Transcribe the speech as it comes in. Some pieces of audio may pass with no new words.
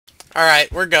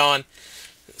Alright, we're going.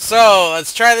 So,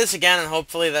 let's try this again and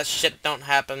hopefully that shit don't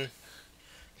happen.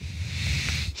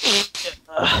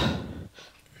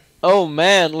 Oh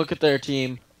man, look at their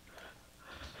team.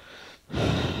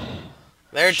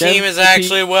 Their Shen team is OP.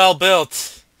 actually well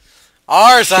built.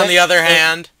 Ours, on Shen the other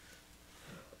hand...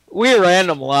 We're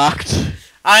random locked.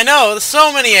 I know,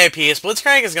 so many APs.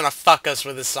 Blitzcrank is gonna fuck us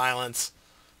with his silence.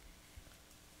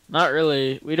 Not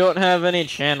really. We don't have any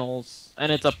channels,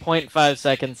 and it's a 0.5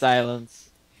 second silence.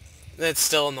 It's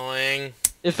still annoying.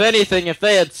 If anything, if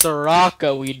they had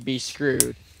Soraka, we'd be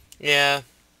screwed. Yeah.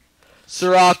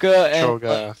 Soraka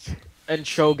Cho'Gath. and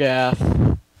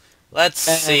Cho'Gath. Let's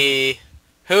see.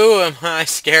 Who am I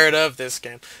scared of this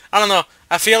game? I don't know.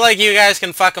 I feel like you guys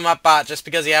can fuck him up, bot, just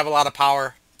because you have a lot of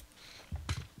power.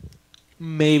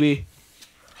 Maybe.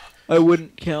 I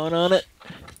wouldn't count on it.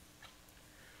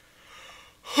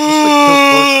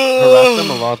 Harass them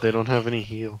a lot, they don't have any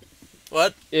heal.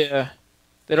 What? Yeah.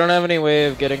 They don't have any way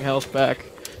of getting health back.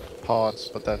 Pots,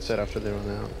 but that's it after they run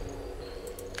out.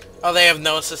 Oh, they have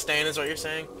no sustain, is what you're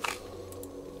saying?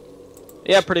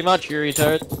 Yeah, pretty much, you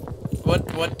retard.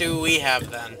 What do we have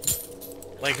then?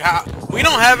 Like, how? We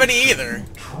don't have any either.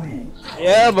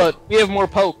 Yeah, but we have more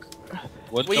poke.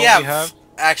 What We don't have, we have?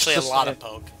 actually a Sustain. lot of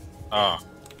poke. Oh.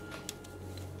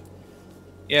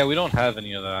 Yeah, we don't have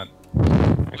any of that.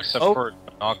 Except Oh. for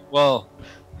well,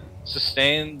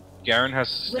 sustain. Garen has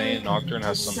sustain. Nocturne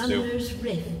has some too.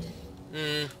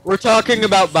 Mm. We're talking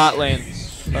about bot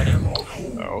lanes, buddy.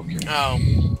 Oh, okay.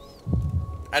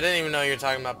 Oh. I didn't even know you were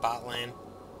talking about bot lane.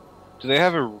 Do they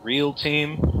have a real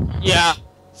team? Yeah,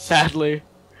 sadly.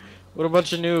 What a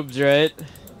bunch of noobs, right?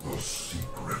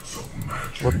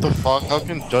 What the fuck? How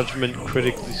can Judgment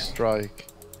critically strike?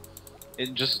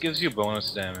 It just gives you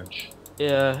bonus damage.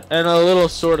 Yeah, and a little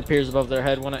sword appears above their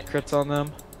head when it crits on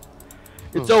them.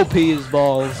 It's OP as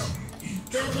balls.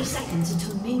 30 seconds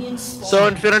until minions spawn. So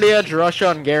Infinity Edge Rush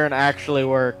on Garen actually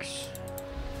works.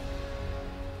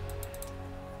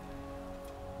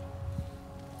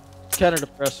 Kinda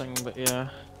depressing, but yeah.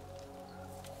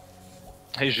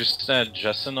 Hey, juste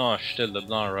Jason a acheté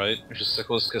LeBlanc, right? Juste à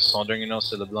cause que son dernier nom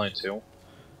c'est LeBlanc et tout.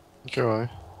 Ok, ouais.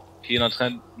 Puis il est en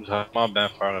train de vraiment bien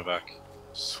faire avec.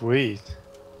 Sweet.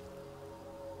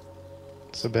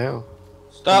 C'est bien.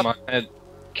 Stop. Comment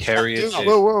carry Dude, it?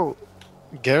 whoa, whoa.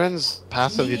 Garen's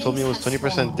passive, you told me it was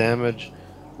 20% damage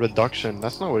reduction.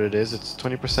 That's not what it is. It's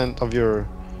 20% of your...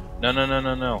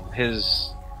 No.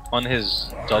 His on his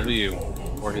W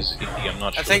or his E. I'm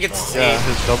not sure. I think which it's one. Yeah,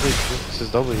 his W. It's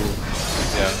his W.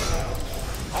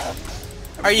 Yeah.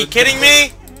 Are you kidding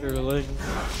me? Really?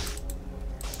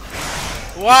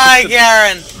 Why,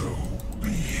 Garen?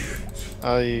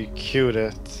 I queued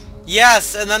it.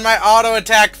 Yes, and then my auto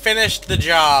attack finished the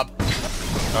job.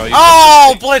 Oh, you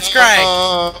Oh,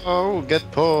 Blitzcrank! Oh, get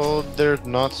pulled. They're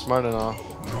not smart enough.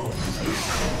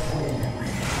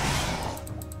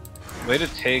 way to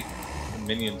take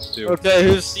minions too. Okay,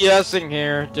 who's CSing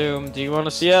here? Doom, do you want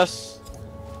to CS?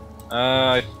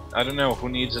 I don't know who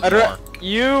needs it I more. don't.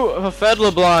 You, a Fed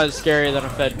LeBlanc is scarier than a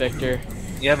Fed Victor.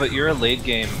 Yeah, but you're a late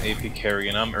game AP carry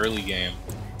and I'm early game.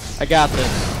 I got this.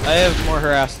 I have more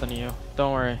harass than you.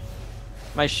 Don't worry.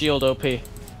 My shield OP.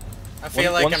 I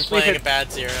feel like Once I'm we playing hit- a bad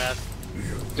Zerath.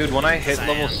 Dude, when I hit Yes, I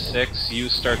level am. 6, you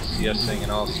start CSing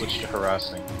and I'll switch to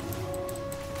harassing.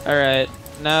 Alright,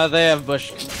 now they have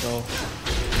bush control.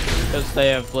 Because they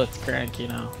have Blitzcrank, you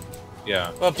know.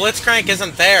 Yeah. Well, Blitzcrank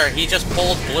isn't there. He just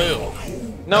pulled blue.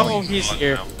 No, he's Fuck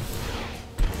here. now.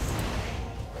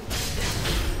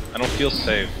 I don't feel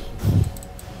safe.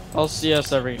 I'll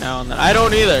CS every now and then. I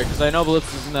don't either, because I know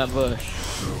Blitz is in that bush.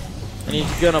 And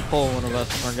he's gonna pull one of us,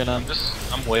 and we're gonna...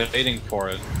 I'm waiting for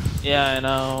it. Yeah, I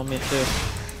know, me too.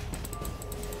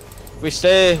 If we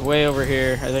stay way over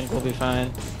here, I think we'll be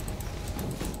fine.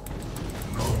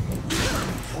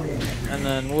 And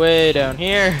then way down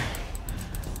here.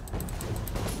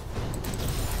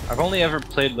 I've only ever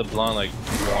played LeBlanc like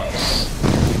once.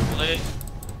 Really?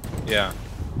 Yeah.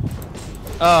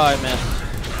 Oh, I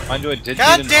missed. Mind you, I did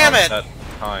God get an damn off it! that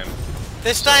time.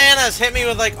 This Diana's hit me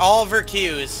with like all of her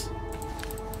Qs.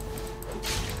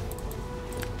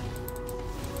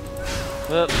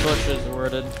 That bush is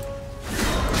worded. Which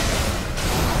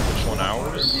one,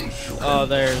 ours? Oh,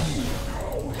 there's...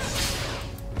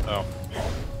 Oh.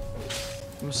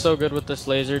 I'm so good with this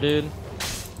laser, dude.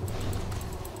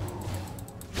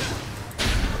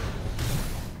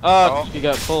 Oh, you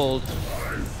got pulled.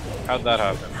 How'd that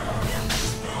happen?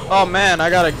 Oh man, I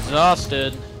got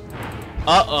exhausted.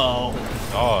 Uh-oh.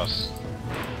 Us.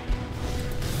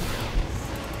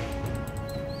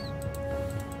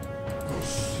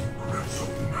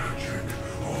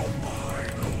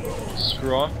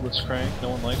 Screw off, Blitzcrank. No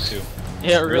one likes you.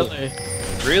 Yeah, really.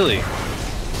 Really?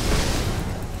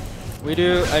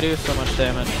 I do so much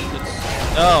damage. It's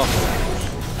oh.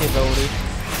 Hey, Bodie.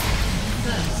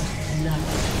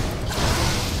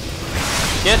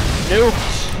 Get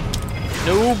noobs.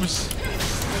 Noobs.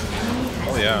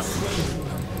 Oh yeah.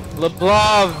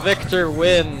 LeBlanc Victor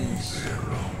wins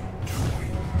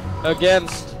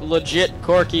against legit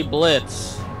Corky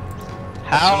Blitz.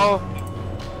 How?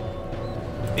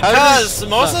 Because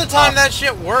most of the time that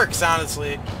shit works,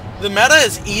 honestly. The meta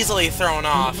is easily thrown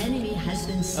off. The enemy has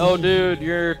been slain. Oh, dude,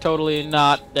 you're totally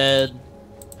not dead.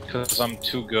 Because I'm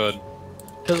too good.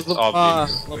 Because It's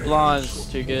obvious. LeBlanc is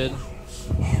too good.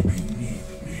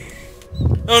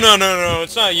 Oh no,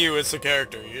 it's not you, it's the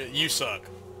character. You suck.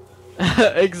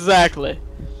 Exactly.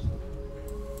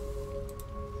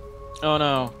 Oh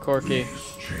no, Corky.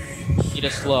 Eat a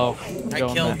slow. I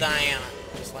killed Diana,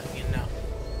 just letting you know.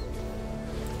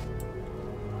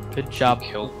 Good job,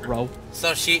 Killed her. bro. So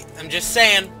I'm just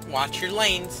saying, watch your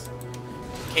lanes.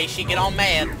 In case she get all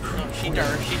mad. No, she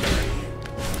dirt.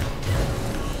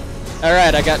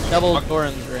 Alright, I got double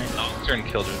Thorin's ring. Nocturne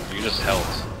killed her. You just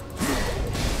helped.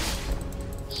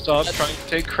 Stop trying to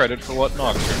take credit for what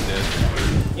Nocturne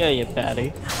did. Yeah, you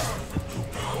fatty.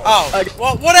 Oh,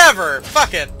 well, whatever.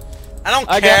 Fuck it. I don't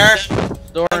care.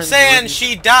 Thorin's I'm saying ring.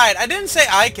 she died. I didn't say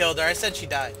I killed her. I said she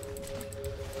died.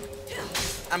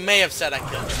 I may have said I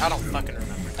killed her. I don't fucking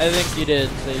remember. I think you did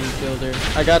say you killed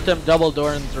her. I got them double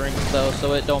Doran's rings though,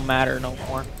 so it don't matter no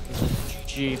more.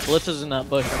 Gee, Blitz is in that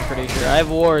bush, I'm pretty sure. I have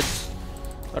wards.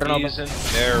 I don't know. He's in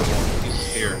there one.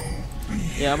 He's here.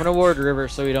 Yeah, I'm gonna ward River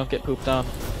so we don't get pooped on.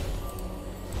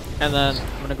 And then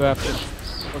I'm gonna go after.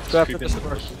 Let's go after this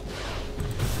Corky.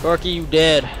 Corky, you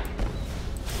dead.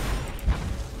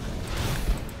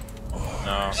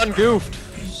 No. Son goofed.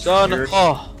 Son. You're-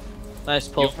 Oh, nice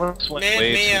You pull. almost went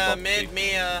way too Mid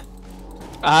Mia.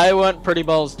 I went pretty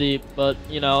balls deep, but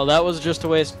you know that was just a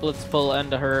waste Blitz pull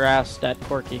and to harass that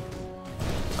Corky.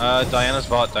 Diana's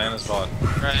bot. Diana's bot.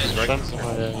 Right. She's right. Stunts on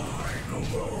my head.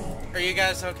 Are you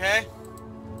guys okay?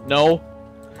 No.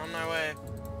 I'm on my way.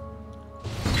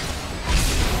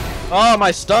 Oh,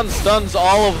 my stuns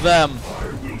all of them.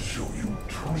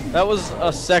 That was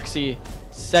a sexy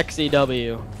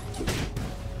W.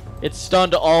 It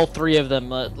stunned all three of them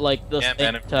like the Yeah,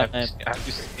 same man. time. Have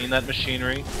you seen that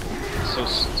machinery? It's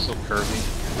so curvy.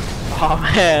 Oh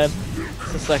man,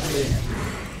 so sexy.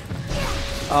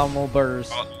 Burrs.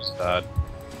 Oh, that was bad.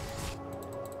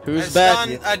 Who's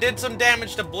back? I did some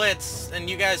damage to Blitz, and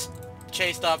you guys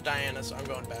chased off Diana, so I'm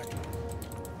going back.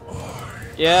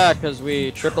 Yeah, because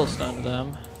we triple stunned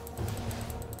them.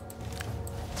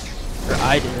 Or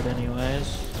I did anyways,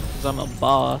 because I'm a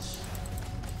boss.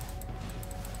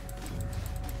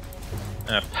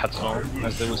 Patron,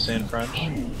 as they would say in French.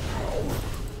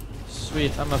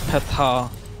 Sweet, I'm a petard.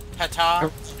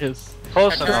 Pata. Is.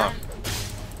 Close Patron. enough.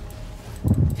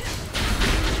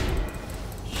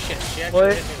 Shit, she actually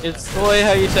Boy, hit me with is that. boy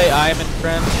how you say I'm in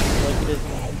French? Like it is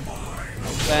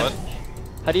in Spanish.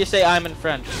 What? How do you say I'm in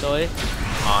French, soy?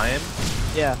 I'm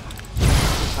Yeah.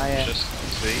 I am. just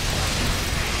sweet.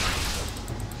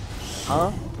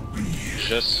 Huh?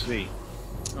 Just sweet.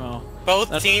 Oh. Both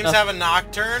That's teams enough. have a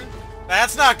Nocturne?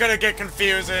 That's not gonna get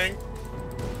confusing.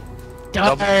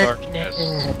 Double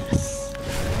darkness.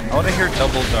 I want to hear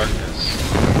double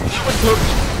darkness.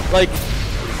 Like,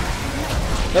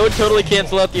 that would totally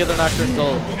cancel out the other Nocturne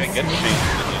gold. I get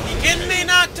shit. You kidding me,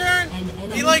 Nocturne?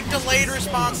 You like delayed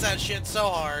response that shit so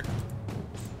hard.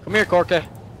 Come here, Corky.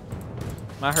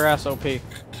 My harass OP.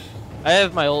 I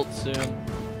have my ult soon.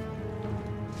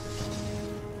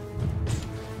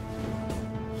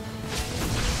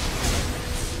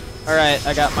 Alright,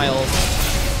 I got my ult.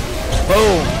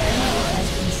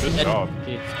 Boom! Good job.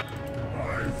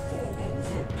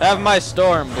 Have my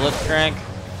storm, Blitzcrank.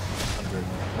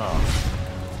 Oh.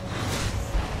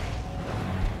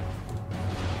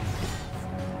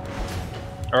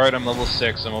 Alright, I'm level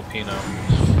 6. I'm OP now.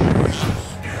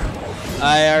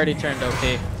 I already turned OP.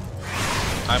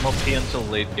 I'm OP until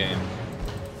late game.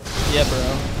 Yeah,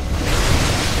 bro.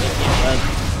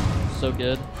 That's so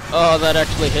good. Oh, that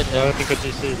actually hit him. I think what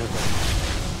you see.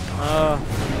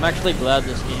 I'm actually glad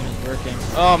this game is working.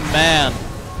 Oh man.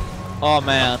 Oh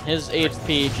man, his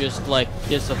HP just like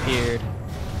disappeared.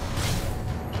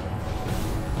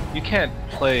 You can't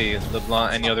play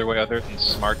LeBlanc any other way other than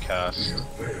Smartcast.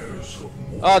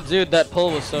 Oh dude, that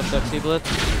pull was so sexy, Blitz.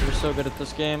 You're so good at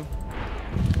this game.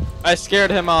 I scared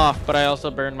him off, but I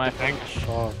also burned my flash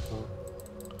Oh,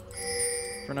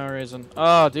 for no reason.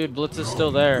 Oh dude, Blitz is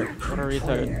still there. What a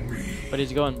retard. But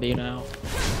he's going B now.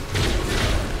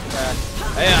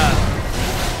 Yeah.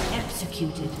 Execute.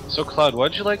 executed. So Cloud,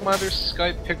 why'd you like my other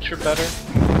Skype picture better?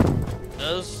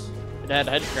 It had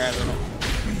head crab in it.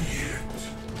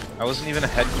 I wasn't even a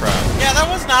head crab. Yeah, that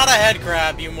was not a head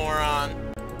crab, you moron.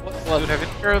 Dude, have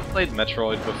you ever played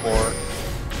Metroid before?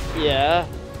 Yeah.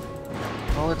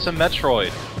 Oh, it's a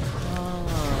Metroid.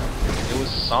 Oh. It was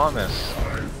Samus.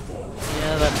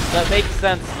 Yeah, that makes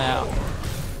sense now.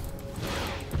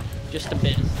 Just a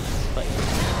bit, but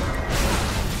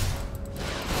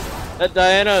that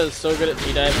Diana is so good at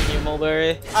D-diving, you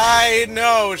Mulberry. I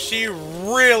know, she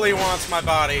really wants my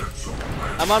body.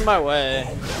 I'm on my way.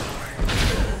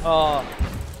 Oh.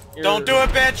 Don't do it,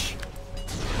 bitch!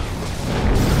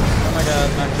 Oh my god,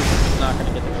 he's not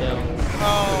gonna get the kill.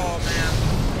 Oh,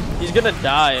 man. He's gonna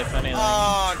die if anything.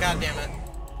 Oh, god damn it.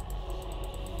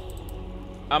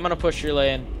 I'm gonna push your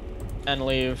lane and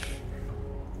leave.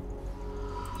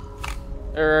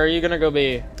 Or are you gonna go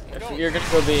B? If you're gonna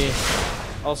go B,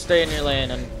 I'll stay in your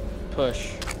lane and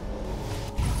push.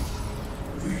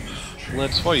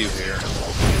 Blitz, why are you here?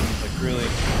 Like, really?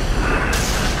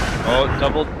 Oh,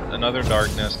 double another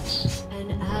darkness.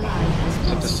 An ally has been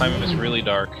Except this time it was really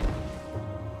dark.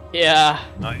 Yeah.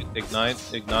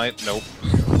 Ignite, nope.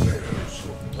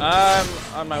 I'm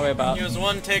on my way back. He was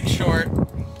one tick short.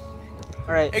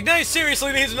 Alright. Ignite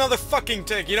seriously needs another fucking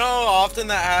tick. You know how often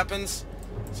that happens?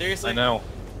 Seriously? I know.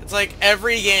 It's like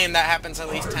every game that happens at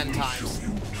least 10 times.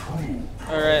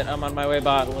 Alright, I'm on my way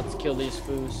bot. Let's kill these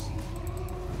foos.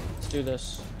 Let's do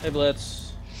this. Hey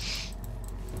Blitz.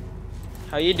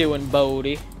 How you doing,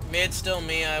 Bodie? Mid's still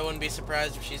me. I wouldn't be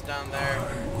surprised if she's down there.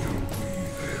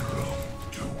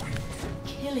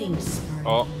 killing spree.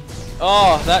 Oh,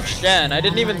 Oh, that Shen. I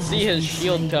didn't even see his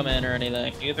shield come in or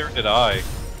anything. neither did I.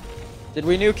 Did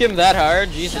we nuke him that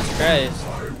hard? Jesus Christ.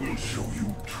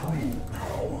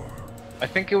 I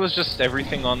think it was just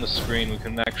everything on the screen. We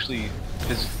couldn't actually,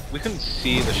 because we couldn't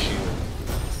see the shield.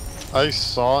 I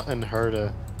saw and heard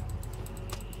it.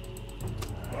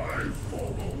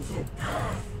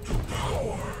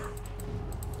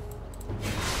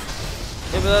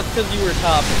 Yeah, but that's because you were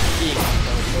top and peak.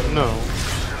 No.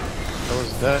 I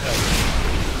was dead.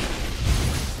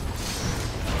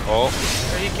 Oh,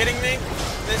 Are you kidding me?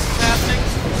 This is happening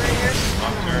right here?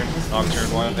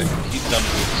 Nocturne, why did he done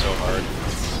moving so hard?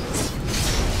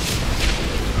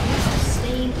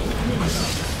 Slain an enemy.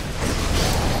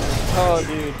 Oh,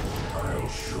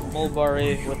 dude.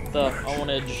 Mulberry with the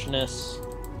ownage-ness.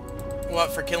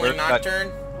 What, for killing Where's that- Nocturne?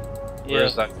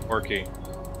 Where's that Corky?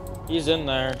 He's in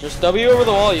there. Just W over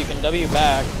the wall, you can W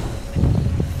back.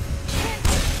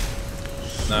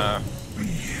 Nah.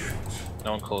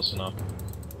 No one close enough.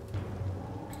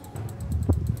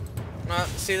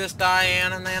 See this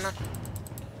Diana, Nana?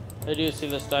 I do see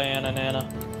this Diana Nana.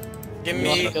 Give You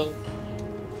want me... to kill?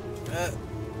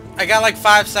 I got like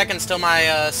 5 seconds till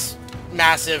my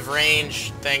massive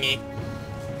range thingy.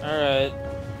 Alright.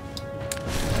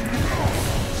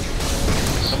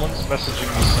 Someone's messaging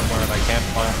me somewhere and I can't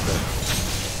find it.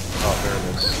 Oh, there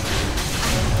it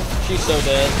is. She's so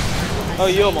dead. Oh,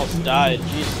 you almost died.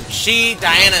 Jesus.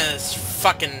 Diana is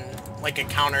fucking like a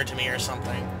counter to me or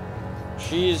something.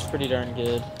 She's pretty darn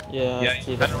good. Yeah. Yeah, I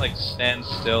see you that. kind of like stand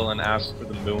still and ask for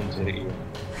the moon to hit you.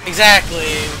 Exactly.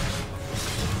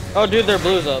 Oh, dude, their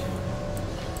blue's up.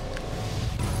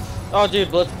 Oh,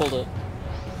 dude, Blitz pulled it.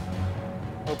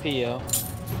 OP, yo.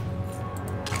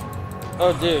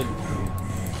 Oh, dude.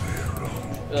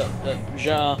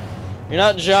 Jean. You're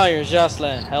not Jean, you're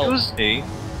Jocelyn. Help. Who's me?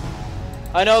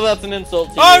 I know that's an insult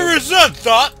to you. I resent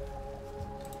that!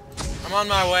 I'm on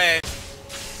my way.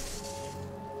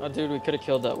 Oh, dude, we could have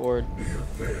killed that ward.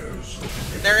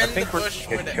 They're in the think we're bush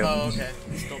getting with it. killed. Oh, okay.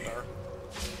 It's still dark.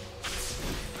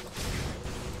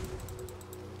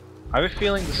 I have a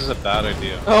feeling this is a bad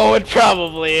idea. Oh, it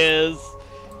probably is.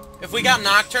 If we got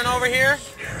Nocturne over here,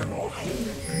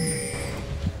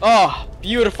 Oh,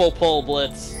 beautiful pull,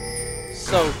 Blitz.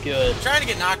 So good. I'm trying to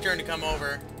get Nocturne to come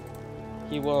over.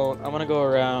 He won't. I'm gonna go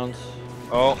around.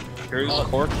 Oh, here's Oh.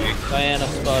 Corky. Diana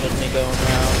spotted me going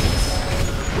around.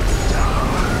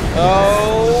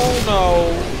 Oh,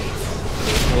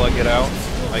 no. Will I get out?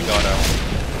 I got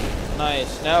out.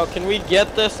 Nice. Now, can we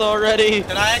get this already?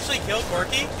 Did I actually kill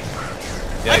Corky?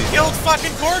 Yeah, I you- killed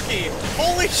fucking Corky!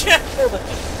 Holy shit!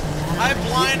 I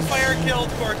blind fire killed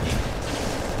Corky.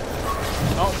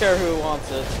 I don't care who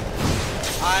wants it.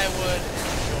 I would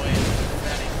enjoy it.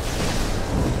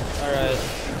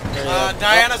 Alright.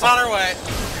 Diana's on her way.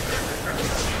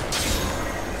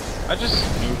 I just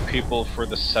nuke people for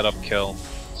the setup kill.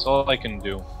 That's all I can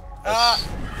do. Uh,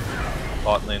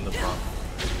 Bot lane the front.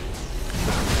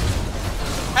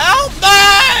 Help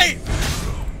me!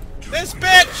 This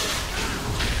bitch!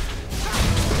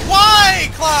 Why,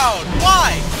 Cloud?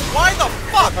 Why? Why the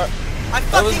fuck? I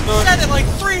fucking going- said it like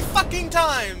 3 fucking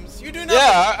times. You do not.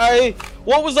 Yeah,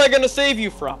 what was I gonna save you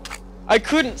from? I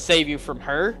couldn't save you from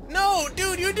her. No,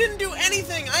 dude, you didn't do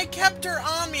anything. I kept her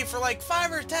on me for like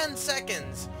 5 or 10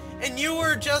 seconds. And you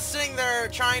were just sitting there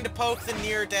trying to poke the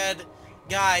near-dead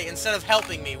guy instead of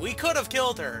helping me. We could have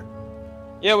killed her.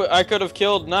 Yeah, I could have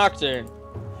killed Nocturne.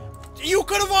 You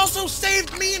could have also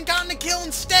saved me and gotten a kill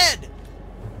instead.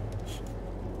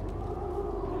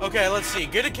 Okay, let's see.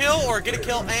 Get a kill or get a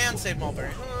kill and save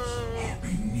Mulberry.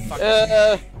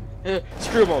 Fuck.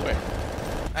 Screw Mulberry.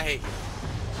 I hate you.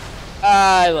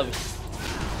 I love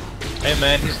you. Hey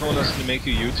man, he's the one that's gonna make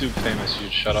you YouTube famous. You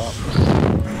shut up.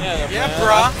 Yeah, man.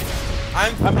 bruh.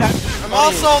 I'm I'm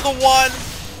also the one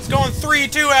that's going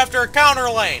 3-2 after a counter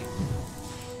lane.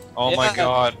 Oh my Yeah.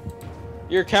 god.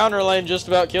 Your counter lane just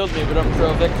about killed me, but I'm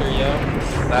pro victor, yo.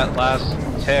 That last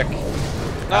tick.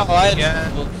 No, I had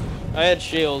Yeah. shield. I had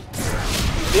shield.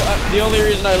 The only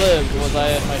reason I lived was I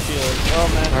had my shield. Oh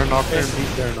man. Our Nocturne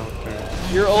beat their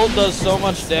Nocturne. Your ult does so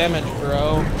much damage,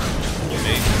 bro.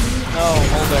 Unique. No,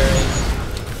 Mulberry.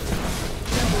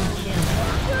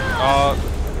 Oh,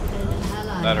 An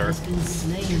ally Better. has been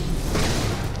slain.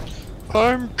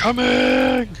 I'm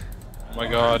coming! oh my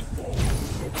god.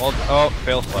 Oh,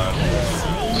 fail flash.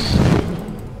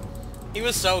 He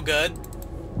was so good.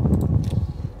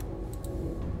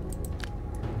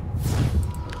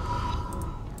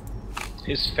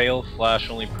 His fail flash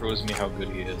only proves me how good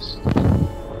he is.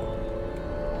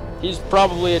 He's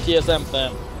probably a TSM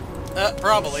fan.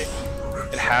 Probably.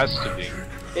 It has to be.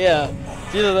 Yeah.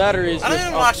 It's either that or he's I don't just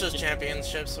even watch those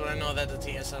championships, but I know that the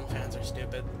TSM fans are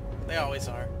stupid. They always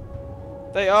are.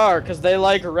 They are, because they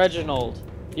like Reginald.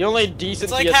 The only decent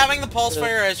It's like TSM having the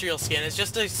Pulsefire Ezreal skin. It's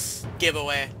just a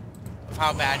giveaway of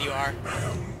how bad you are.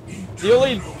 The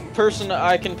only person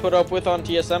I can put up with on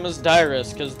TSM is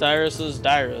Dyrus, because Dyrus is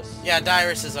Dyrus. Yeah,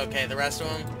 Dyrus is okay. The rest of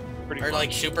them Pretty are much.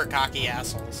 like super cocky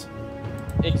assholes.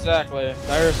 Exactly.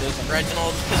 Dyrus isn't.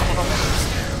 Reginald is one of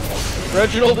them.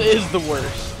 Reginald is the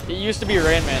worst. It used to be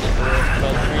Rain Man is the worst,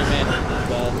 but Rain Man is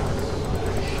bad.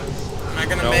 Am I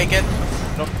gonna No. make it?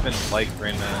 I don't even like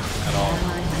Rain Man at all.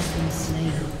 Ally has been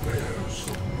slain.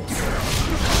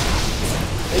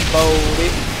 Hey,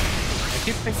 Bodie. I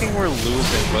keep thinking we're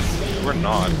losing, but we're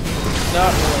not.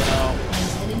 Not really, no.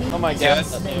 An enemy Oh my has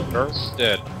god. been slain. Earth's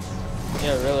dead.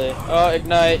 Yeah, really. Oh,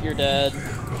 Ignite, you're dead.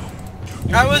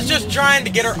 I was just trying to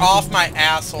get her off my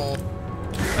asshole.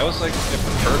 That was like the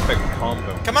perfect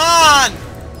combo. Come on!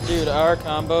 Dude, our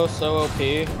combo so OP.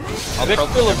 I'll Victor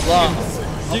probably LeBlanc.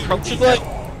 I'll Dude,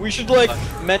 probably we should like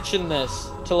mention this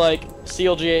to like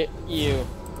CLG you,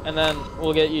 and then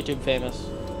we'll get YouTube famous.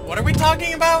 What are we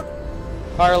talking about?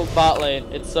 Our bot lane,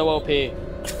 it's so OP.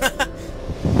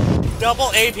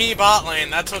 Double AP bot lane.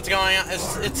 That's what's going on.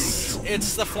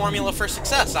 It's the formula for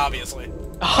success, obviously.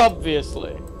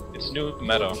 Obviously. It's new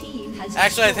meta. Team has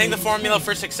Actually, I think the destroyed formula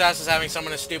for success is having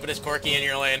someone as stupid as Corky in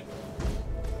your lane.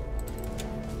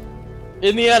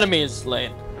 In the enemy's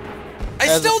lane. I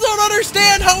As- still don't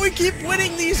understand how we keep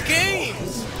winning these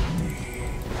games.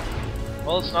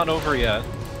 Well, it's not over yet.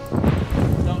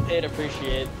 Don't hate,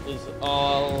 appreciate is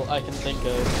all I can think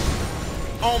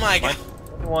of. Oh my god.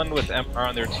 The one with MR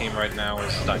on their team right now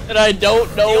is stuck. And I don't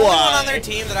The know only why. one on their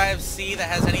team that I have seen that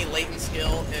has any latent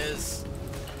skill is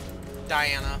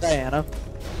Diana. Diana.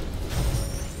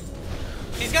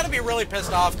 She's got to be really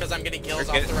pissed off because I'm getting kills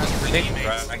They're off the rest of her getting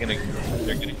teammates.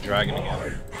 they're getting dragon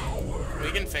again.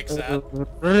 We can fix that.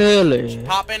 Really?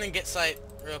 Pop in and get sight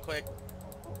real quick.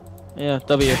 Yeah,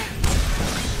 W. Just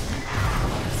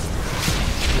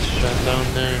shut down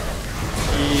there.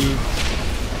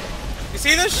 You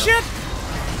see this shit?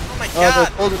 Oh my Oh, they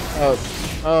god. pulled it out.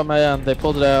 Oh man, they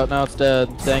pulled it out. Now it's dead.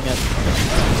 Dang it.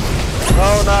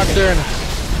 Oh, Nocturne.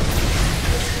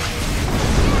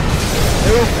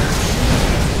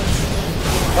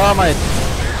 Oh,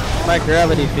 my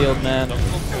gravity field, man. Double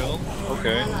kill.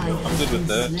 Okay, I'm good with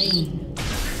this. slain.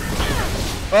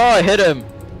 Oh, I hit him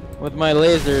with my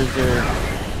lasers. Or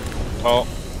Oh,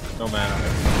 no mana.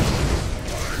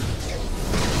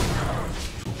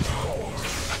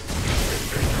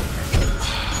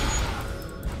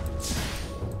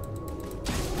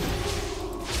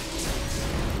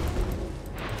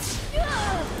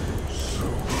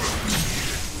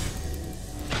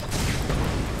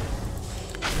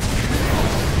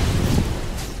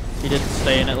 he didn't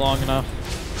stay in it long enough.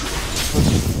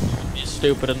 He's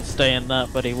stupid and stay in that,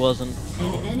 but he wasn't.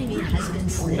 An enemy has been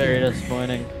slain. Very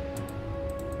disappointing.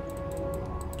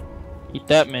 Eat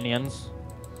that, minions.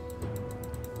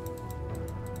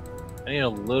 I need a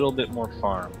little bit more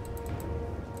farm.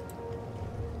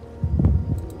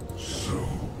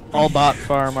 All bot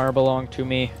farm are belong to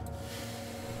me.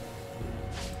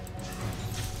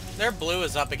 Their blue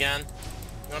is up again.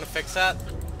 You want to fix that?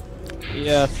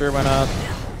 Yeah, sure, why not?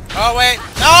 Oh wait,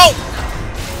 no!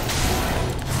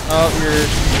 Oh,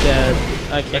 you're dead.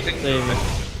 I can't think- save you.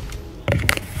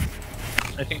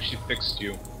 I think she fixed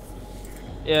you.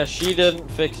 Yeah, she didn't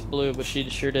fix blue, but she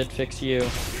sure did fix you.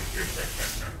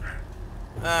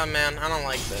 Oh man, I don't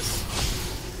like this.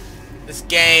 This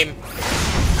game.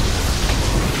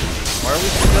 Why are we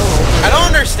still over? I don't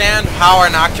understand how our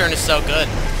Nocturne is so good.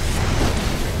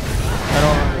 I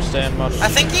don't understand much. I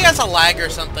think he has a lag or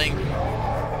something.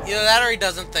 Either that or he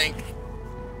doesn't think.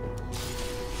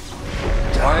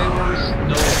 Why were we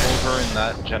still over in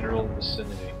that general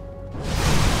vicinity?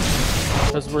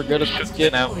 Because we're good at Should this have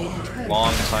been game. out a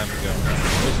long time ago.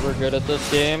 Because we're good at this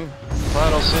game.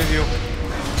 But I'll save you.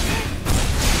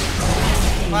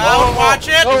 Well, watch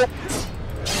it! Oh!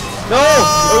 No!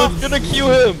 I was gonna Q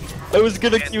him! I was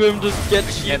gonna Q him to get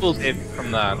Can't shield. save you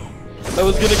from that. I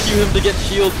was gonna Q him to get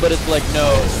shield, but it's like, no.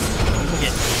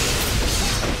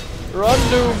 Run,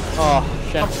 Doom! Oh,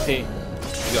 Shen's P. You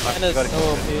Shen is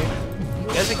so OP.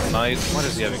 He has Ignite. Why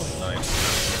does he have Ignite?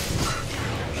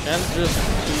 Shen's just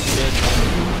too good.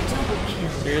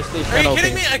 Seriously, Are Shen you OP.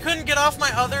 kidding me? I couldn't get off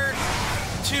my other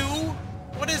two?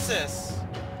 What is this?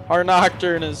 Our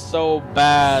Nocturne is so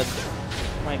bad.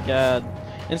 Oh my god.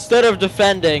 Instead of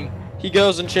defending, he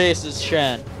goes and chases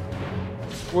Shen.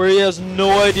 Where he has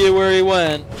no idea where he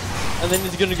went. And then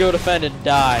he's gonna go defend and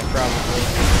die, probably.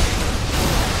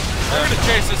 We're gonna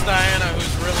chase this Diana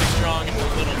who's really strong and a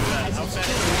little bit. How fast?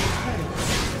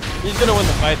 He's gonna win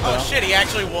the fight, though. Oh shit, he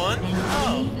actually won?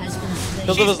 Oh. Has been slain.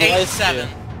 Because of his She's life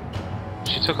 8-7.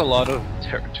 She took a lot of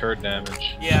turret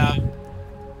damage. Yeah,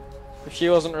 If she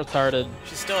wasn't retarded.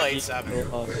 she's still 8-7.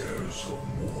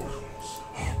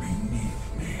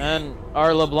 And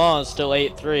our LeBlanc is still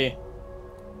 8-3.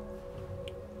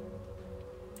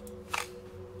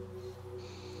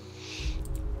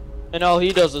 And all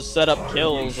he does is set up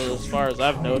kills, as far as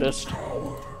I've noticed.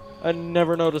 I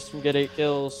never noticed him get 8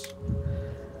 kills.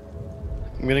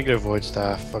 I'm gonna get a void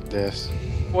staff. Fuck this.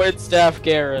 Void Staff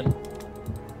Garen.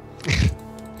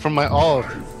 From my ult.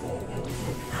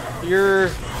 You're...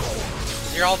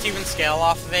 Does your ult even scale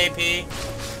off of AP?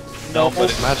 No,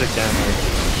 but it Magic damage.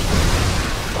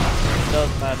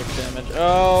 does magic damage.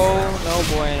 Oh,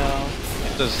 no bueno.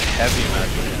 It does heavy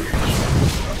magic.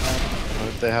 What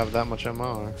if they have that much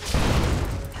MR?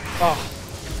 Oh,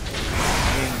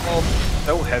 Well,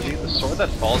 so heavy. The sword that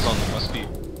falls on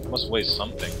them must weigh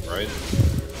something, right?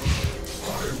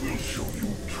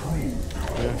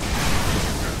 Yeah.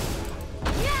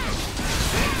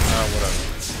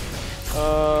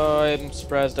 Whatever. I'm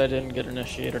surprised I didn't get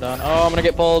initiated on. Oh, I'm gonna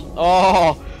get pulled.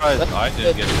 Oh! I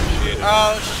didn't get initiated.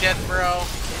 Oh shit, bro.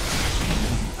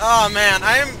 Oh man,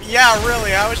 yeah,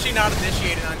 really, how is she not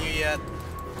initiated on you yet?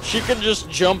 She can just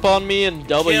jump on me and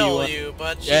W. Kill you,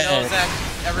 but she Yeah. knows that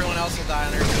everyone else will die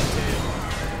on her team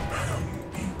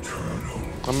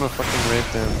I'm gonna fucking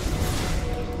rape them.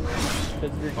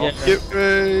 Yeah. Get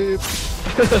raped!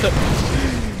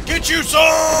 too. Get you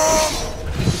some!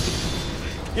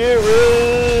 Get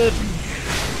rid!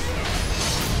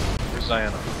 Where's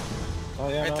Diana? Oh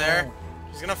yeah, Right there.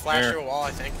 She's gonna flash There. through a wall,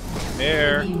 I think.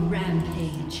 There.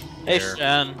 Rampage. Hey, There.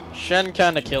 Shen. Shen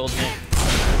kinda killed me.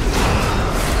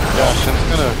 Yeah, Shen's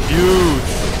kinda huge.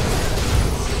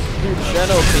 Dude, Shen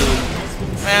OP.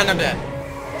 Man, I'm dead.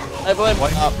 I blame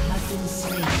What? up. Has been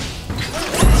slain.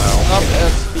 Up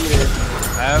and speeder.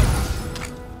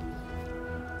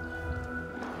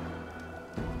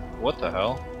 What the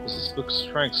hell? Is this book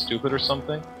strength stupid or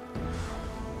something?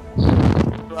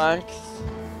 Strength.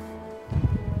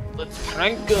 Let's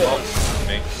crank Oh, good.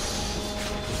 me.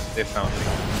 They found me.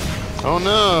 Oh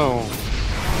no!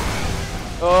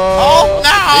 Oh, no!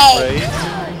 Right?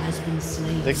 Ally has been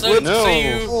slain. They So- no! so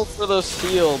you- Go for the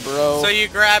steal, bro. So you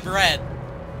grab red.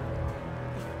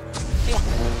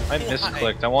 I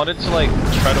misclicked. I wanted to like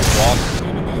try to walk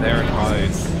there and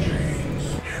hide.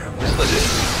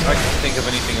 I can't think of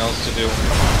anything else to do.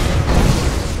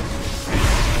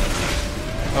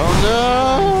 Oh no!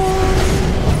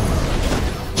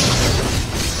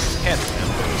 Can't stand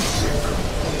it.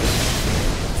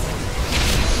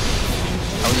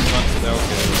 I was not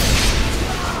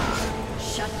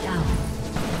Shut down.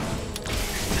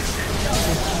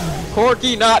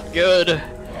 Corky, not good.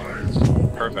 okay.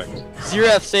 Perfect.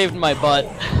 Xerath saved my butt.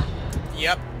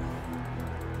 Yep.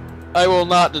 I will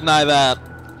not deny that.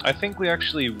 I think we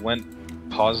actually went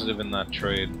positive in that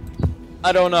trade.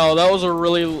 I don't know. That was a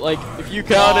really, like, if you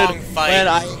counted Long fight.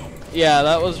 when yeah,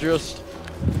 that was just.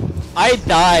 I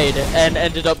died and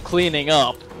ended up cleaning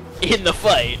up. in the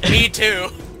fight. Me too.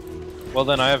 Well,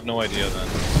 then I have no idea then.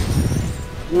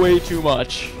 Way too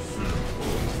much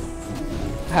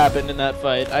happened in that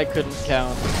fight. I couldn't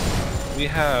count. We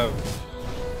have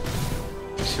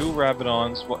 2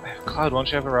 Rabadons. What? Cloud, why don't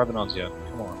you have a Rabadons yet?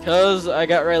 Come on. Cause I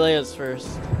got Rayleigh's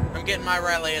first. I'm getting my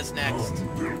Rylea's next.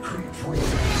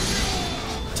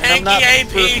 I'm not Tanky AP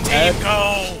super team, fed.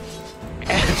 go!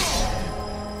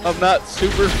 I'm not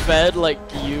super fed like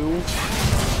you.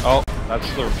 Oh, that's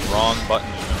the wrong button.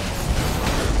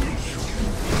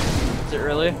 Is it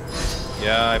really?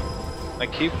 Yeah, I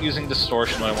keep using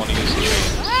distortion when I want to use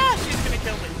chains. Ah, she's gonna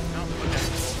kill me. No,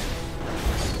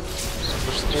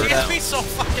 Push the okay. She turret gets out. me so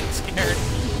fucking scared.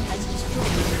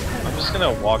 I'm just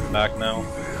gonna walk back now.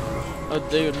 Oh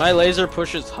dude, my laser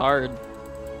pushes hard.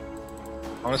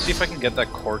 I want to see if I can get that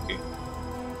Corky.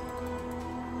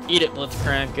 Eat it,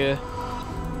 Blitzcrank.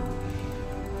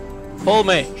 Pull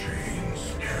me.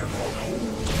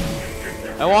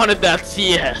 I wanted that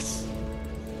CS.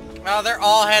 Well, they're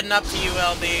all heading up to you,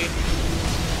 LB.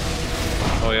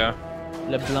 Oh yeah?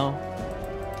 LeBlanc.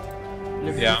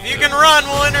 Yeah. If you can run,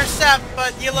 we'll intercept,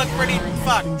 but you look pretty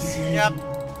fucked. Yep.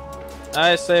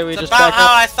 I say we It's just about back how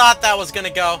up. I thought that was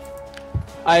gonna go.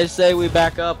 I say we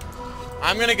back up.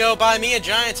 I'm gonna go buy me a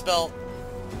Giant's belt.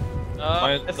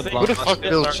 I the think- Who the fuck Let's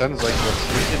builds get Shens like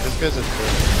this? This guy's a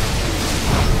dick.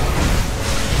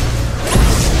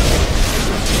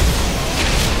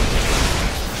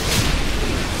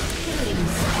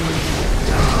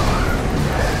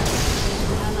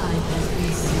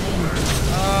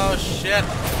 Oh shit.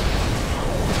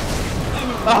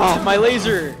 Ah, my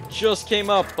laser just came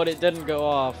up, but it didn't go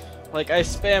off. Like, I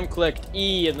spam clicked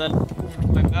E and then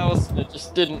my mouse and it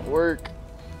just didn't work.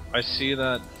 I see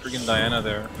that friggin' Diana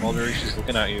there. Mulberry, she's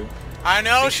looking at you. I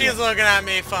know Think she's she- looking at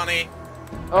me funny.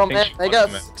 Oh think man, she they got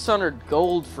wants me. 600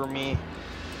 gold for me.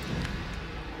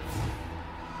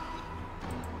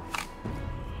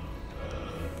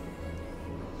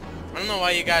 I don't know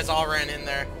why you guys all ran in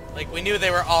there. Like, we knew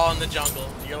they were all in the jungle.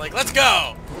 You're like, let's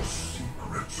go!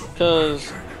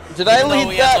 Cause, did I Even though lead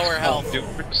we had lower that? health. Dude,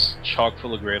 it's chock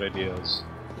full of great ideas.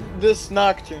 This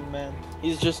Nocturne, man.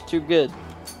 He's just too good.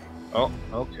 Oh,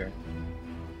 okay.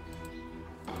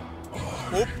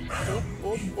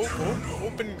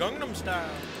 Open Gangnam style.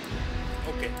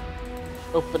 Okay.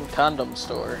 Open condom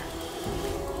store.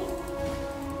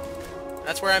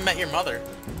 That's where I met your mother.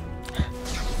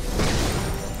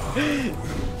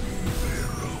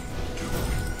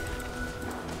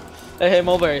 Hey,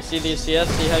 Mulberry, see these CS?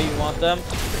 See how you want them?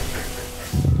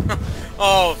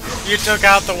 Oh, you took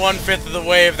out the 1/5 of the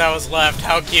wave that was left.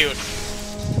 How cute.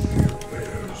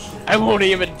 I won't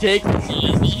even take the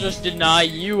CS, I'll just deny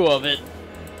you of it.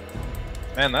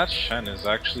 Man, that Shen is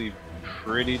actually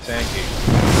pretty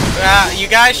tanky. You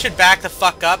guys should back the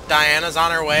fuck up. Diana's on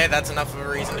her way. That's enough of a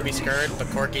reason to be scared, but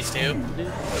Corky's too.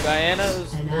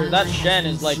 Diana's, or that Shen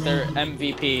is like their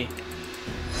MVP,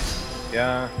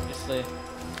 Yeah, obviously.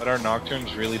 but our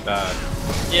Nocturne's really bad.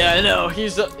 Yeah, I know,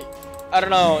 he's I don't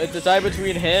know, it's a tie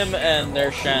between him and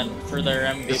their Shen for their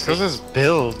It's because MVP. his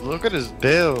build. Look at his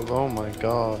build. Oh my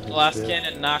god. his Last build.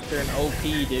 Cannon Nocturne OP,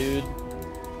 dude.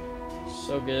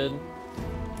 So good.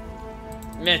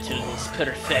 Metal's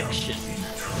perfection.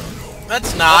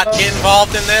 Let's not get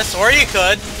involved in this, or you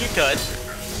could. You could.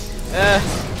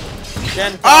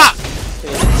 Shen Ah!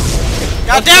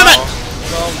 God damn it!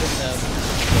 involved in this.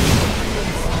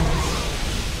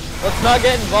 Let's not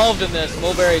get involved in this.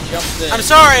 Mulberry jumps in. I'm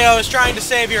sorry, I was trying to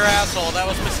save your asshole. That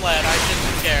was misled. I shouldn't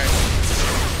have cared.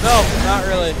 No, not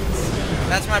really.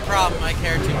 That's my problem. I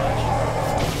care too much.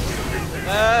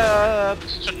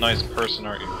 Such a nice person,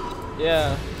 aren't you?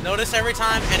 Yeah. Notice every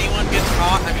time anyone gets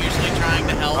caught, I'm usually trying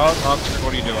to help. Oh, Nocturne,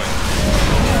 what are you doing?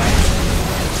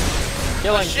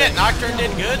 Killing Shit, things. Nocturne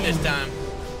did good this time.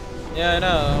 Yeah, I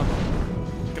know.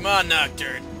 Come on,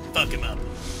 Nocturne. Fuck him up.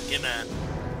 Come on.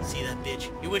 See that bitch?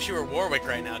 You wish you were Warwick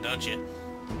right now, don't you?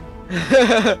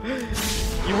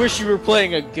 You wish you were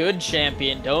playing a good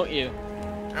champion, don't you?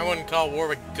 I wouldn't call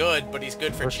Warwick good, but he's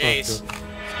good for That's not Chase.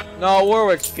 good. No,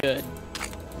 Warwick's good.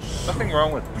 Nothing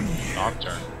wrong with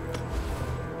Nocturne.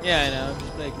 Yeah, I know.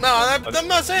 Just like, No, I'm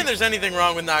not saying there's anything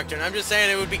wrong with Nocturne. I'm just saying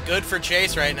it would be good for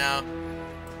Chase right now.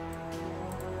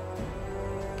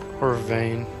 Poor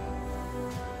Vayne.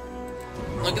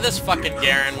 Look at this fucking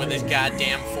Garen with his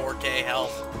goddamn 4K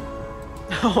health.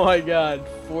 oh my god,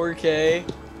 4K.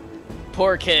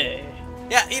 4K.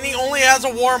 Yeah, and he only has a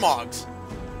Warmogs.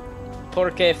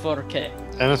 4K, 4K.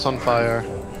 And it's on fire.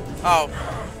 Oh.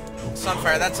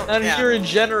 Sunfire, that's... And yeah. he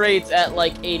regenerates at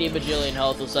like 80 bajillion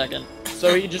health a second.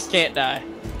 So he just can't die.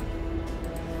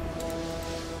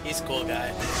 He's a cool guy.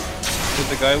 Did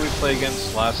the guy we played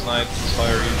against last night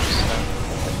inspire you just now?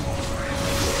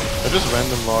 I just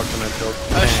random locked and I killed.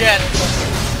 Oh shit!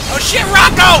 Oh shit,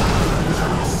 Rocco!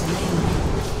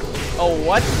 Oh,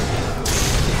 what?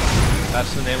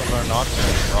 That's the name of our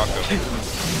Nocturne, Rocco.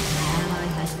 Ally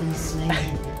has been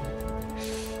slain.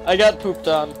 I got pooped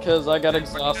on because I got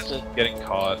exhausted. Getting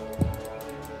caught.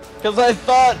 Because I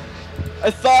thought...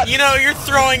 You know, you're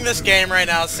throwing this game right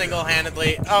now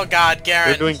single-handedly. Oh god, You're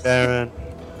Garen. doing Baron.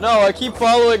 No, I keep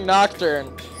following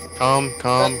Nocturne. Calm.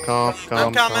 I'm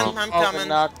coming.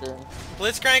 Nocturne.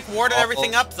 Blitzcrank warded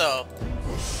everything up though.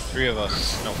 3 of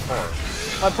us. No, 4.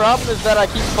 My problem is that I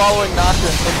keep following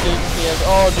Nocturne thinking he has...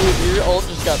 Oh, dude, your ult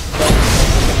just got stuck.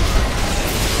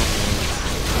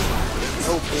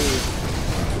 Okay.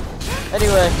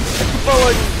 Anyway, I keep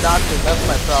following Nocturne. That's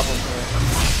my problem here.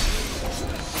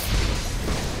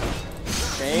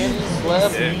 Chains,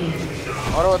 left.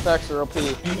 Auto attacks are OP. I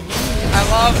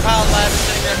love how Lev is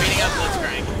sitting there beating up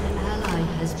Blitzcrank Ally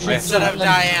has been instead of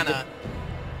Diana.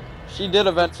 She did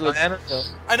eventually.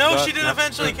 Diana's- I know Got she did nothing.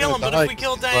 eventually kill him, but if we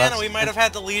killed Diana, we might have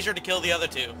had the leisure to kill the other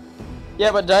 2.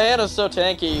 Yeah, but Diana's so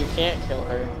tanky, you can't kill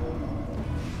her.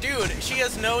 Dude, she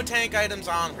has no tank items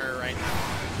on her right now.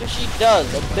 If she does,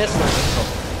 Abyssal.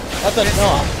 That's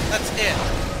enough. That's it.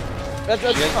 That's She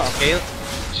has enough. scale.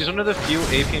 She's one of the few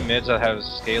AP mids that has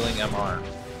scaling MR.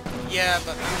 Yeah,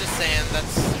 but I'm just saying,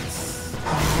 that's...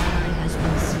 ally has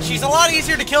been slain. She's a lot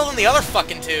easier to kill than the other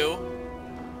fucking 2.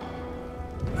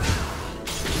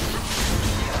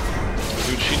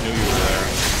 Dude, she knew you were there.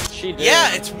 She did.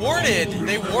 Yeah, it's warded.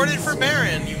 They warded for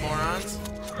Baron, you morons.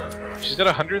 She's got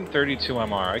 132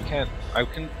 MR. I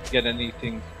couldn't get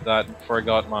anything that before I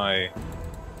got my...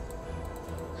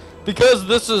 Because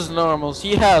this is normal,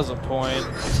 he has a point.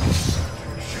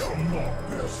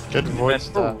 Good voice.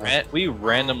 We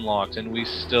random locked and we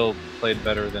still played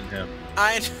better than him.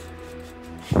 I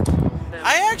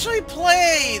actually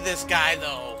play this guy,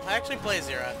 though. I actually play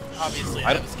Zera, obviously.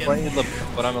 I don't was play kidding.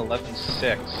 but I'm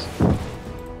 11-6.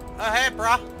 Oh, hey,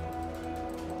 brah.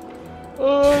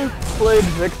 I played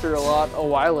Victor a lot a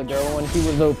while ago when he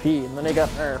was OP, and then he got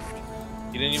nerfed.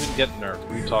 He didn't even get nerfed.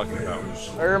 What are you talking about?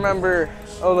 I remember...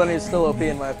 Oh, then he's still OP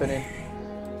in my opinion.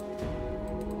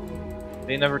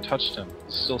 They never touched him.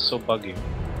 It's still so buggy.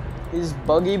 He's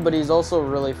buggy, but he's also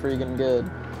really freaking good.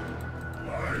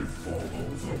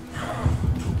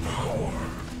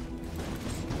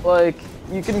 Like,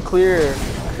 you can clear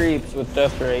creeps with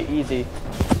Death Ray easy.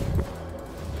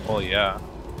 Well, yeah.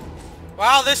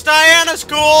 Wow, this Diana's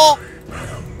cool!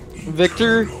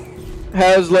 Victor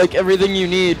has like everything you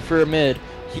need for a mid.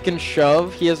 He can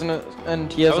shove, he has an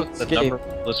and he has That an was the escape.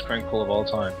 number list crank pull of all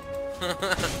time.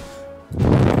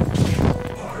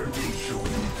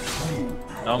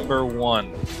 Number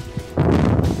 1.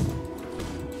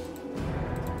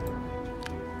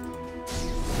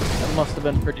 That must have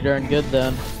been pretty darn good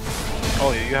then.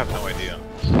 Oh yeah, you have no idea.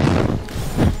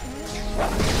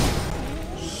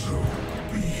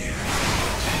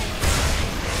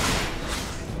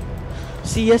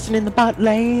 See us in the bot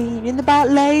lane, in the bot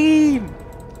lane.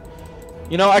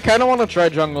 You know, I kind of want to try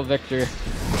jungle Victor.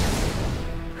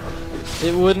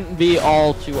 It wouldn't be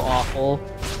all too awful.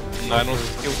 No, I don't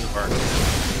think it would work.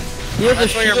 He has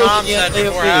That's a what your shield mom and said AoE.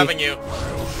 before having you.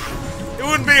 It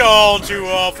wouldn't be all too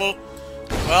awful.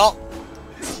 Well,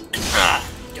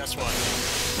 guess what?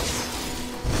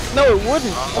 No, it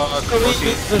wouldn't.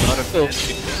 Corky, the not a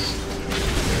shield.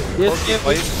 Yes, Corky, yes,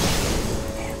 fight.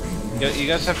 Yeah, you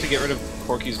guys have to get rid of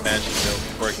Corky's magic build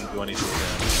before I can do anything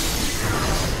with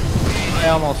I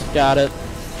almost got it.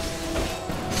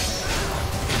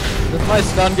 Does my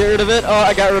stun get rid of it? Oh,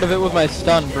 I got rid of it with my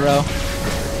stun, bro.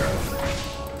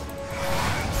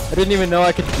 I didn't even know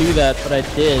I could do that, but I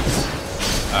did.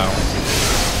 Ow.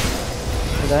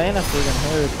 Diana freaking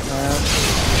hurt, man.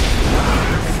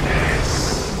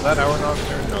 Is that our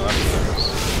Nocturne? No, that's theirs.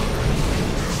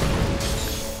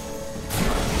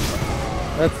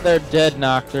 That's their dead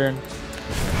Nocturne.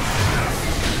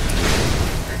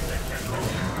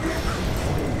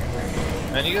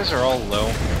 Man, you guys are all low.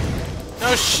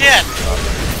 No shit!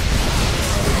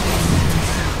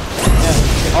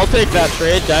 Yeah, I'll take that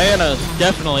trade. Diana's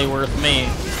definitely worth me.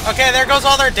 Okay, there goes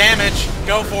all their damage.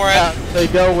 Go for it. Yeah, they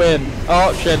go win.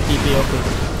 Oh, Shen TP open.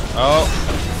 Oh,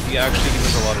 he actually gives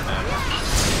us a lot of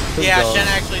damage. Yeah, Shen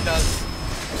actually does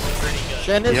pretty good.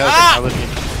 Shen is, Yeah, Ah! Damn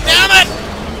Damn it!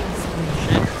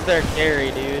 Shen's their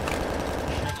carry, dude.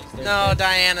 No,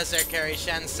 Diana's their carry.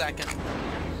 Shen's second.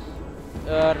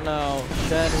 No.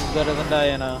 Shen is better than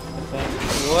Diana, I think.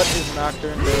 What is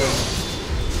Nocturne doing?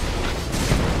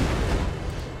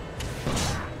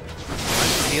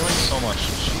 I'm healing so much.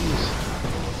 Jeez.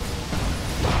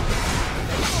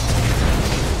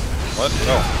 What?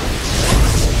 No.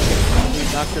 Dude,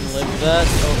 Nocturne lived that.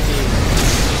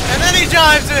 And then he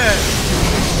dives in!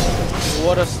 Okay.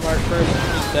 What a smart person.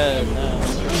 He's dead now.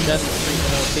 Shen's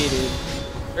freaking OP, dude.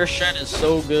 Their Shen is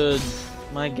so good.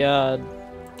 My god.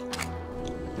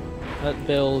 That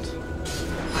build.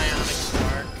 Ionic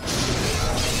Spark.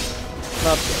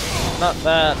 Not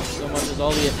that so much as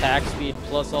all the attack speed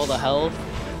plus all the health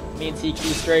means he key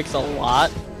strikes a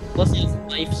lot. Plus he has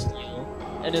life steal,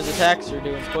 and his attacks are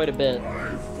doing quite a bit.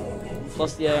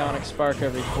 Plus the Ionic Spark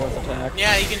every 4th attack.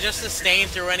 Yeah, he can just sustain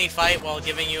through any fight while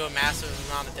giving you a massive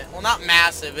amount of damage. Well, not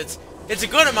massive, it's a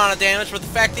good amount of damage, but the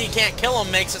fact that you can't kill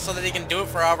him makes it so that he can do it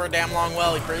for however damn long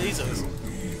while he freezes.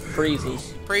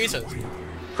 Freezes. Freezes.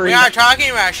 We are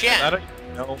talking about Shen. I don't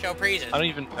know. Show freezes. I don't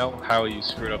even know how you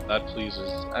screwed up that pleases.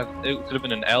 It could have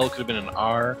been an L, could have been an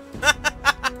R.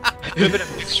 Could have been a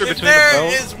mixture If between there the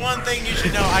both. is one thing you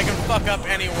should know, I can fuck up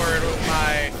any word with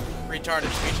my retarded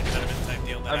speech impediment type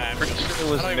deal that I I'm have. pretty sure it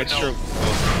was I don't a even mixture know. of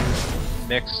both.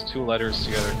 Mix 2 letters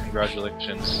together.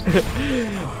 Congratulations.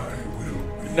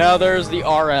 Now there's the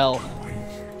RL.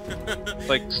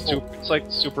 It's like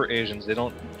super Asians. They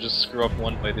don't just screw up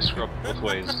one way; they screw up both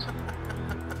ways.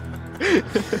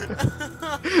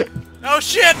 Oh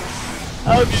shit!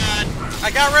 Oh god.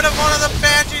 I got rid of one of the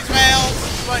Banshee's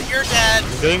veils, but you're dead.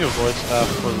 I'm getting a void staff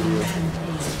from you.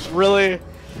 Really?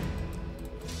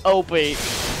 Oh wait.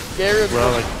 Garrett's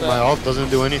Bro, like, my ult doesn't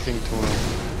do anything to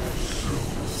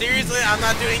him. Seriously, I'm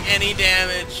not doing any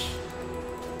damage.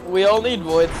 We all need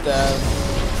void stab.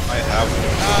 I have one.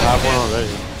 I have one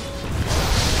already.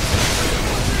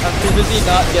 I'm too busy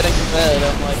not getting fed.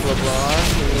 I'm like LeBron.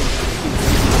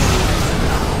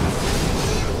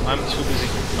 I'm too busy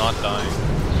not dying.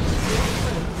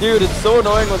 Dude, it's so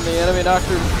annoying when the enemy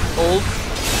Nocturne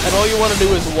ults, and all you want to do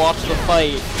is watch the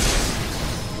fight.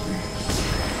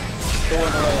 So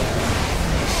annoying.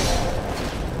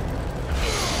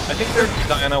 I think their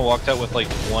Diana walked out with like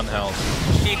 1 health.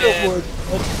 She did. It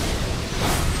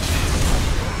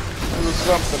was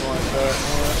something like that.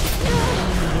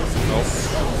 Nope.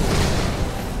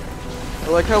 I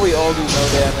like how we all do no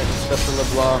damage except for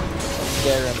LeBlanc and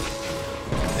Garen.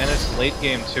 And it's late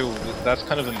game too. That's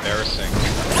kind of embarrassing.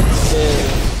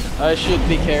 I should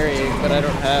be carrying, but I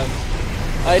don't have.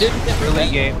 I didn't get Early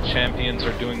game champions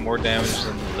are doing more damage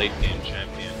than the late game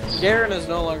champions. Garen is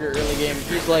no longer early game.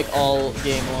 He's like all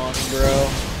game long, bro.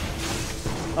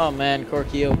 Oh man,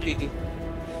 Corky OP.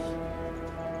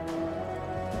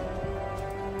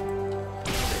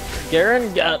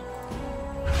 Garen got.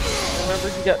 I remember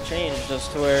he got changed as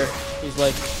to where he's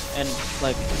like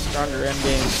stronger end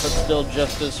game, but still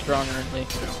just as strong early.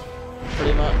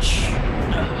 Pretty much.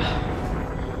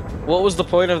 What was the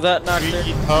point of that Nocturne?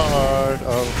 Retard.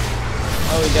 Oh.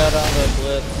 Oh, he got on the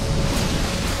blitz.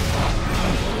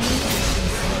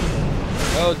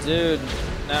 Oh, dude.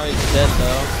 Now he's dead,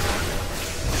 though.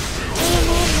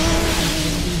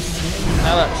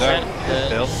 Now that Shen is dead.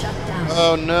 Bill?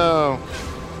 Oh no.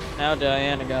 Now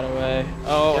Diana got away.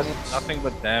 Oh, He has nothing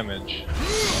but damage.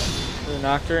 the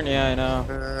Nocturne? Yeah, I know.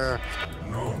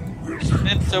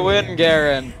 Spin to win,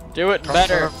 Garen. Do it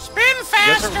better. Spin You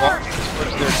guys are faster! walking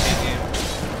towards their team.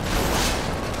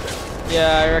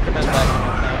 Yeah, I recommend that one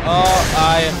now. Oh,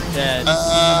 I am dead.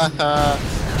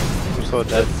 I'm so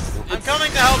dead. I'm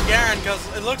coming to help Garen because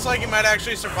it looks like he might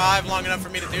actually survive long enough for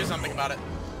me to do something about it.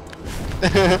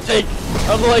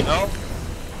 Unlike, No?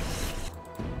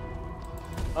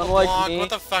 unlike Long, me. what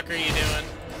the fuck are you doing?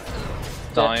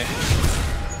 Dying.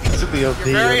 This is the OP.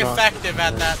 You're very or not. effective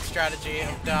at that strategy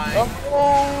of dying.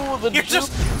 Oh, the You're juke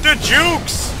just the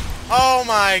jukes! Oh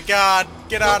my god,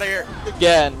 get out of here.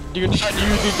 again. Do not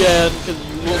use again, because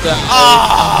you will die.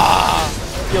 Ah!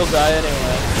 You'll die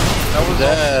anyway. That was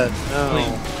Dead. really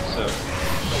No. impressive.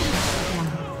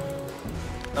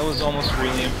 That was almost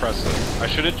really impressive. I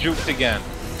should have juked again.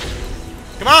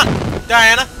 Come on,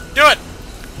 Diana, do it!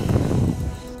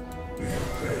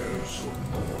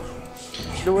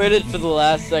 Should've waited for the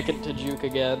last second to juke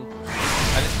again.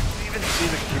 I didn't even see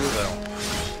the Q though.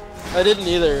 I didn't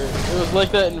either. It was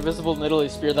like that invisible Nidalee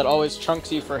spear that always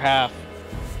chunks you for half.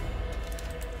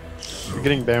 I'm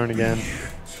getting Baron again.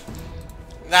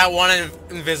 That one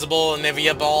invisible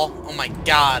Nivea ball, oh my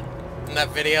god, in that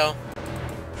video.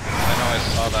 I know, I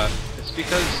saw that. It's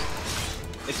because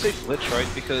it's a glitch, right?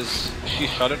 Because she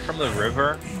shot it from the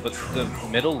river, but the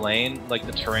middle lane, like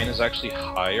the terrain is actually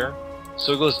higher,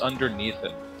 so it goes underneath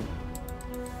it.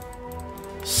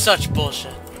 Such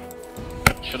bullshit.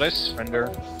 Should I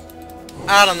surrender?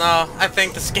 I don't know, I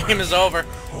think this game is over.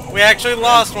 We actually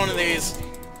lost one of these.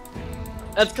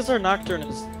 That's because our Nocturne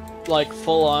is like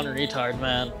full on retard,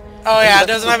 man. Oh yeah, it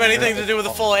doesn't have anything to do with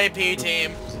the full AP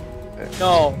team.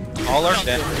 No, All our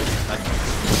damage.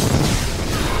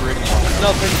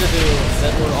 nothing to do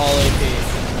that we're all AP.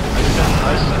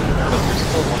 I said, but there's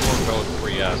still one more vote for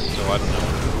yes, so I don't know.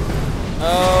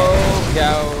 Oh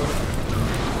god.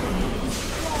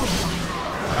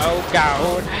 Oh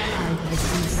god.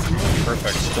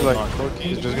 Perfect. Still Like, not.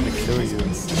 Corky is just gonna kill you. No,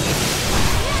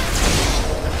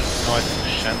 I think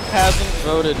Shen. Hasn't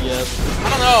voted yet. I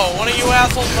don't know, one of you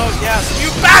assholes vote yes. You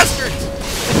bastards!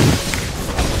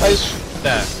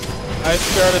 That. I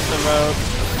started the vote.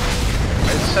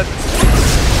 I said.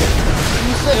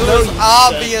 It was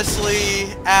obviously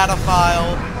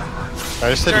Adaphile.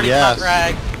 I said Dirty yes. cunt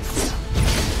rag.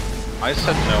 I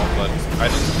said no, but I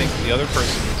didn't think the other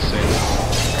person would say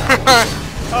that.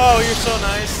 Oh, you're so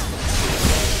nice.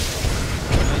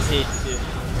 I hate you.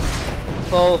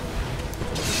 Pull.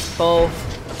 Pull.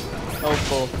 Oh,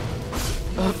 pull.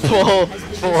 Pull.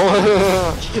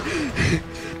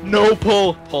 No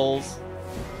pull. Pulls.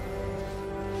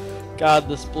 God,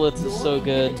 the splits is so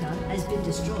good. Has been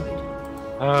destroyed.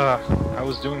 I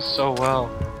was doing so well.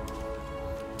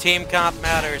 Team comp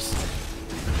matters.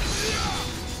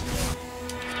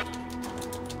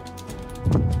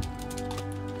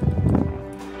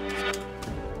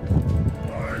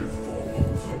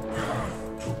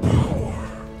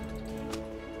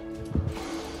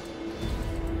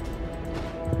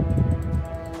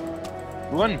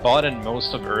 We went bot in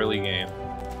most of early game.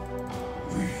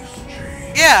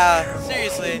 Yeah,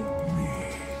 seriously.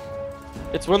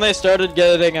 It's when they started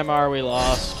getting MR we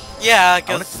lost. Yeah, I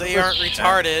wanna because they click aren't Shen.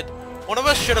 retarded. One of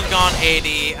us should have gone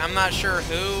AD. I'm not sure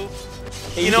who.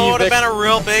 You AD know what would have Vic- been a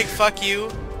real big fuck you?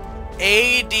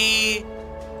 AD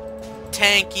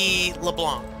Tanky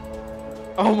LeBlanc.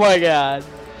 Oh my god.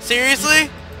 Seriously?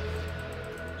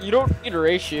 You don't need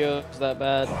ratios that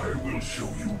bad.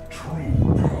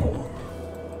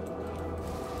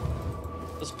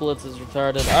 The splits is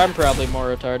retarded. I'm probably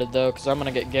more retarded though, because I'm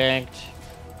gonna get ganked.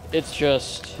 It's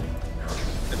just...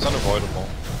 It's unavoidable.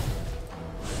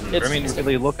 It's, I mean,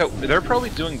 really, look at. They're probably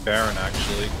doing Baron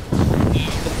actually.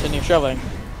 continue shoving.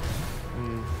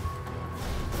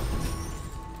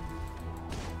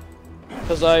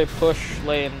 Because I push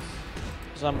lanes.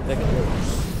 Because I'm thinking.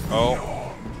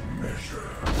 Oh,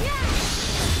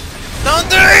 Don't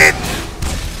do it!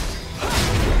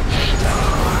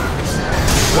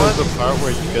 This is the part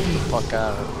where you get the fuck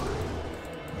out.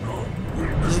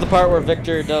 This is the part where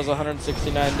Victor does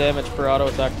 169 damage per auto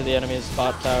attack to the enemy's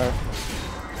spot tower.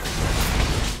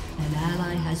 An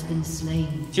ally has been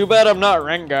slain. Too bad I'm not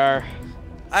Rengar.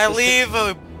 I leave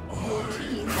a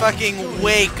fucking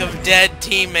wake of dead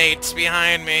teammates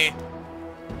behind me.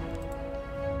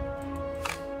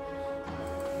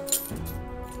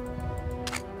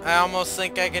 I almost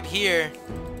think I could hear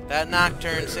that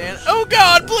Nocturne saying, "Oh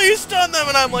god, please stun them!"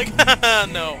 And I'm like, haha,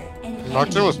 no.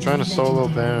 Nocturne was trying to solo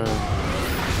Baron.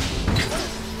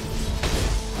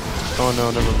 Oh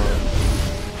no, never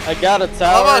mind. I got a How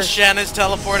tower. about Shen is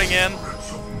teleporting in?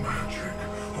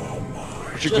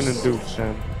 What you gonna do,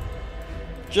 Shen?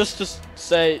 Just to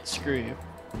say, screw you.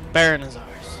 Baron is ours.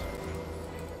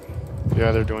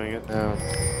 Yeah, they're doing it now.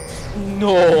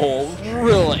 No,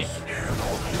 really.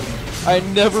 I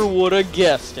never would have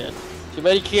guessed it. Too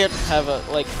bad you can't have a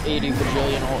like 80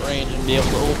 bajillion ult range and be able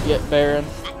to ult get Baron.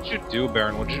 what would you do,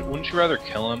 Baron? Wouldn't you rather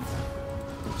kill him?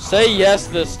 Say yes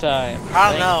this time. I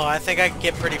don't know. I think I could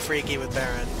get pretty freaky with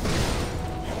Baron.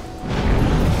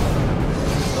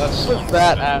 That's What's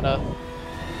that, Anna?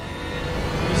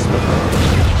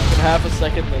 In half a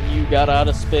second, then you got out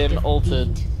of spin,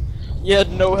 ulted. You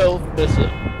had no health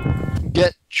missing.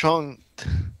 Get chunked.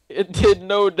 It did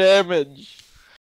no damage.